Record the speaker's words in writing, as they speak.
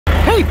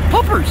Hey,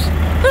 puppers,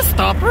 it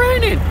stopped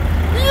raining.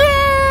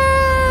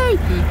 Yay!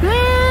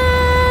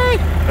 Yay!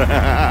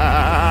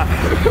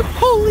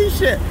 Holy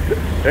shit.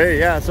 Hey,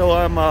 yeah, so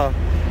I'm out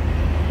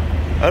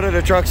at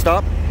a truck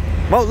stop.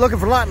 Well, looking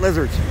for lot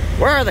lizards.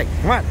 Where are they?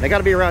 Come on, they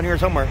gotta be around here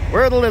somewhere.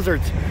 Where are the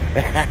lizards?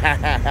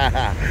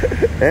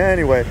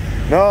 Anyway,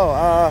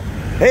 no,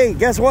 hey,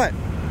 guess what?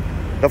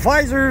 The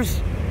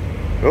Pfizers,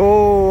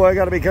 oh, I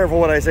gotta be careful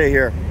what I say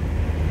here.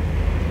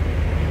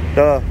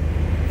 The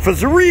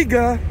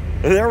Pfizer,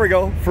 there we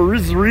go,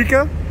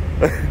 Pfizer.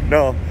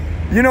 No,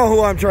 you know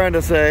who I'm trying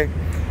to say.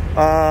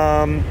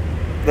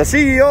 The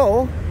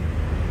CEO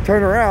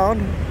turned around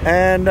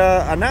and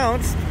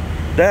announced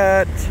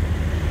that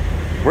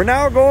we're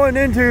now going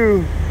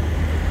into,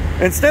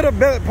 instead of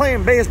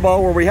playing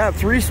baseball where we have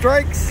 3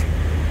 strikes,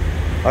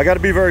 I got to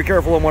be very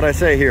careful on what I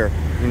say here.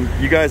 And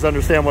you guys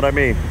understand what I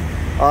mean.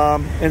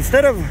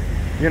 Instead of,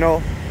 you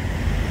know,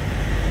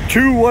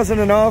 2 wasn't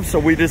enough, so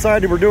we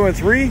decided we're doing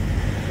 3.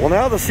 Well,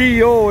 now the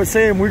CEO is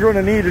saying we're going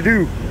to need to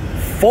do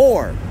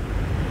 4.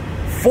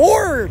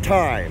 4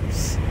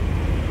 times.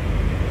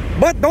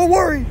 But don't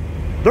worry,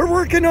 they're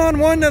working on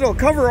one that'll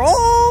cover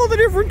all the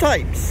different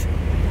types.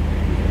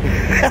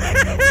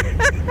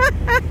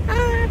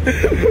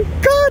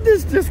 God,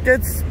 this just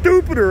gets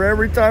stupider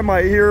every time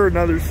I hear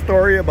another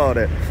story about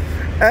it.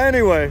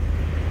 Anyway,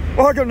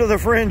 welcome to the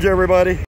Fringe, everybody.